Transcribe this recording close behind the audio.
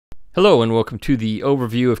Hello and welcome to the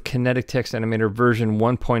overview of Kinetic Text Animator version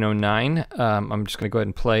 1.09. I'm just going to go ahead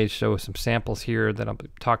and play, show some samples here that I'll be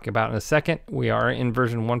talking about in a second. We are in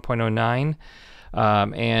version 1.09,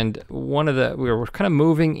 and we're kind of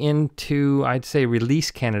moving into, I'd say, release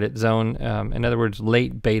candidate zone. In other words,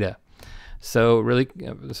 late beta. So really,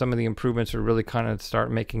 some of the improvements are really kind of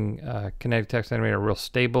start making Kinetic Text Animator a real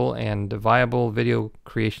stable and viable video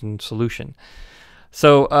creation solution.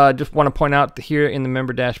 So just want to point out here in the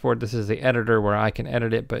member dashboard, this is the editor where I can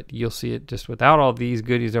edit it, but you'll see it just without all these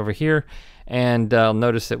goodies over here. And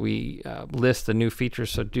notice that we list the new features,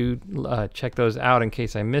 so do check those out in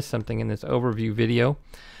case I missed something in this overview video.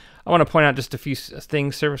 I want to point out just a few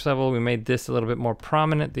things. Surface level, we made this a little bit more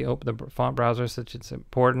prominent. The font browser, such it's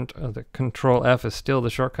important. The Control F is still the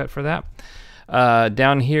shortcut for that.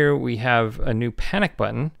 Down here we have a new panic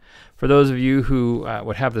button. For those of you who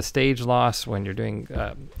would have the stage loss when you're doing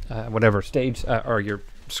whatever stage or your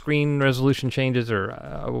screen resolution changes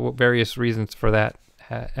or various reasons for that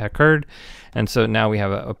occurred. And so now we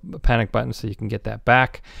have a panic button so you can get that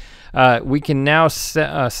back. We can now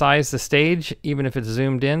size the stage even if it's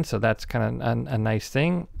zoomed in, so that's kind of a nice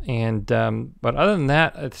thing. And but other than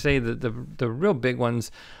that, I'd say that the real big ones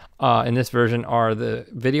in this version are the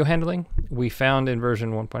video handling. We found in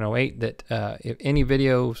version 1.08 that if any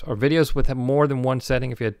videos or videos with more than one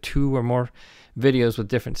setting, if you had two or more videos with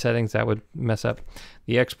different settings, that would mess up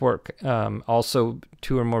the export. Also,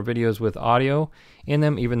 two or more videos with audio in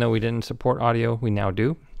them, even though we didn't support audio, we now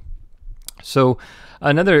do. So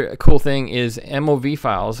another cool thing is MOV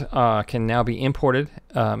files can now be imported.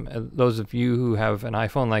 Those of you who have an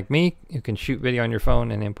iPhone like me, you can shoot video on your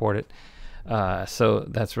phone and import it. So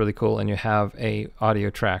that's really cool, and you have a audio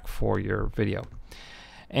track for your video.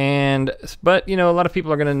 But you know, a lot of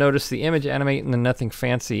people are going to notice the image animate and the nothing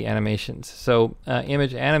fancy animations. So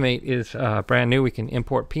image animate is brand new. We can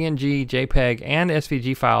import PNG, JPEG, and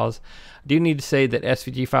SVG files. I do need to say that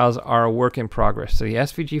SVG files are a work in progress. So the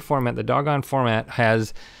SVG format, the doggone format,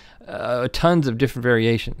 has tons of different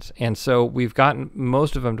variations, and so we've gotten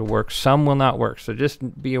most of them to work. Some will not work, so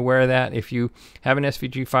just be aware of that. If you have an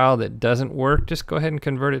SVG file that doesn't work, just go ahead and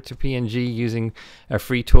convert it to PNG using a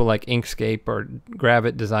free tool like Inkscape or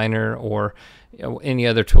Gravit Designer, or any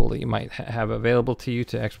other tool that you might have available to you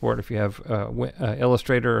to export. If you have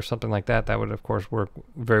Illustrator or something like that, that would of course work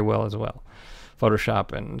very well as well.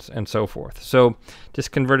 Photoshop and so forth. So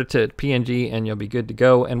just convert it to PNG and you'll be good to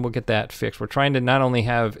go, and we'll get that fixed. We're trying to not only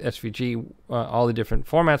have SVG, all the different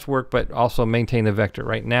formats work, but also maintain the vector.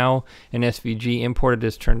 Right now, an SVG imported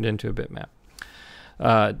is turned into a bitmap.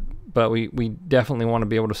 But we definitely want to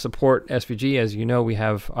be able to support SVG. As you know,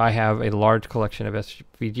 I have a large collection of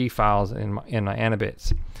SVG files in my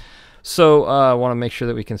Anabits. So I want to make sure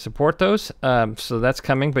that we can support those. So that's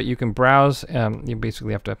coming, but you can browse. You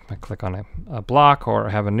basically have to click on a block or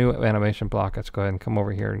have a new animation block. Let's go ahead and come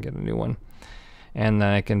over here and get a new one. And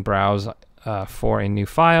then I can browse for a new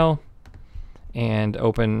file and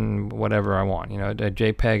open whatever I want. You know, a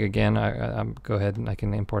JPEG again, go ahead and I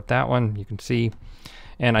can import that one. You can see.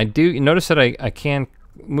 And I do notice that I can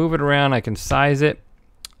move it around. I can size it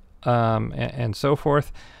and so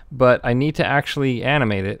forth. But I need to actually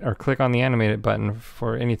animate it or click on the animated button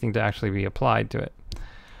for anything to actually be applied to it.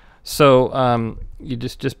 So you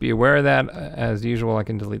just be aware of that. As usual, I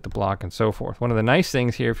can delete the block and so forth. One of the nice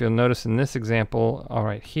things here, if you'll notice in this example, all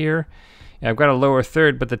right here, I've got a lower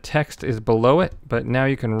third, but the text is below it. But now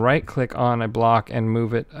you can right click on a block and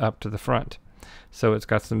move it up to the front. So it's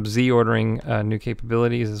got some Z ordering new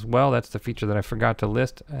capabilities as well. That's the feature that I forgot to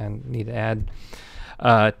list and need to add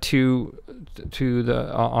on the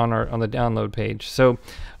download page. So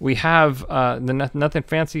we have the nothing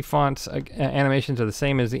fancy fonts animations are the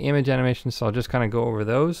same as the image animations, so I'll just kind of go over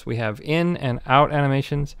those. We have in and out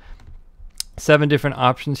animations, 7 different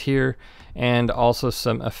options here, and also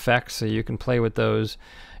some effects, so you can play with those.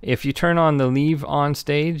 If you turn on the leave on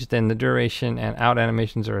stage, then the duration and out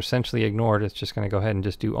animations are essentially ignored. It's just going to go ahead and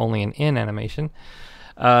just do only an in animation.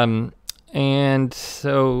 And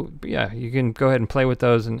so, yeah, you can go ahead and play with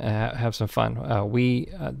those and have some fun.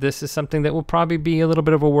 This is something that will probably be a little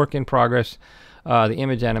bit of a work in progress, the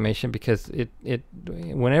image animation, because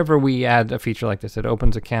whenever we add a feature like this, it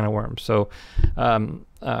opens a can of worms. So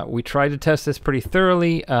we tried to test this pretty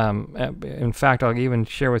thoroughly. In fact, I'll even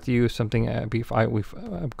share with you something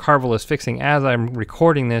Carvel is fixing as I'm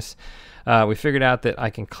recording this. We figured out that I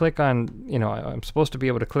can click on, I'm supposed to be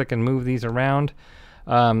able to click and move these around.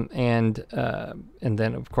 And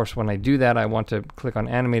then of course when I do that, I want to click on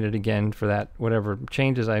animated again for that whatever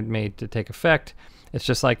changes I made to take effect, It's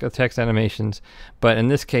just like the text animations, but in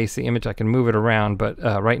this case, the image, I can move it around. But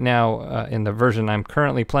right now, in the version I'm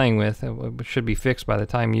currently playing with, it should be fixed by the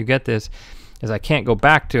time you get this, is I can't go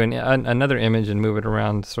back to another image and move it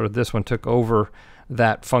around. Sort of this one took over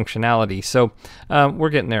that functionality. So we're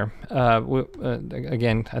getting there.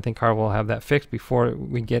 Again, I think Carl will have that fixed before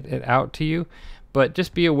we get it out to you. But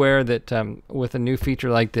just be aware that with a new feature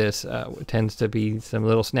like this, it tends to be some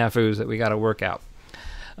little snafus that we got to work out.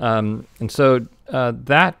 And so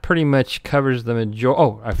that pretty much covers the majority.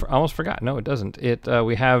 Oh, I almost forgot. No, it doesn't.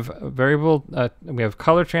 We have variable. We have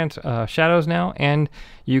color shadows now, and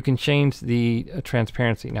you can change the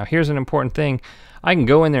transparency. Now, here's an important thing. I can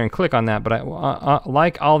go in there and click on that, but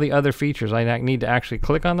like all the other features, I need to actually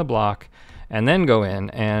click on the block and then go in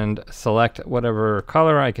and select whatever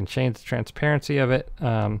color. I can change the transparency of it.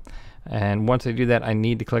 And once I do that, I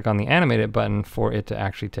need to click on the animated button for it to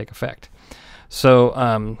actually take effect.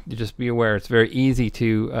 So you just be aware, it's very easy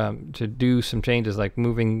to do some changes like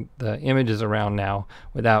moving the images around now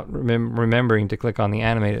without remembering to click on the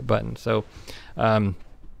animated button. So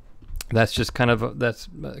that's just kind of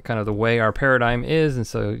the way our paradigm is, and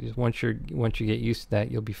so once you get used to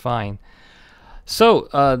that, you'll be fine. So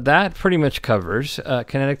that pretty much covers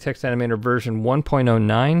Kinetic Text Animator version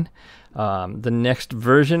 1.09. The next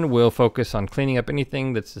version will focus on cleaning up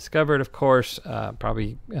anything that's discovered, of course,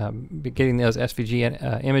 probably getting those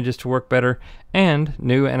SVG images to work better, and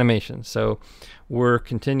new animations. So we're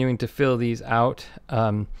continuing to fill these out.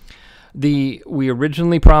 We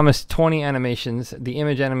originally promised 20 animations. The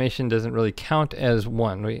image animation doesn't really count as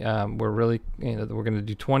one. We're going to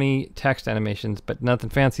do 20 text animations, but Nothing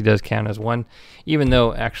Fancy does count as one, even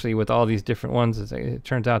though actually with all these different ones, it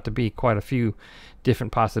turns out to be quite a few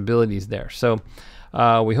different possibilities there. So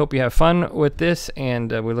we hope you have fun with this,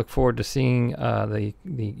 and we look forward to seeing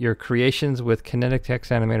your creations with Kinetic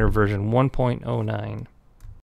Text Animator version 1.09.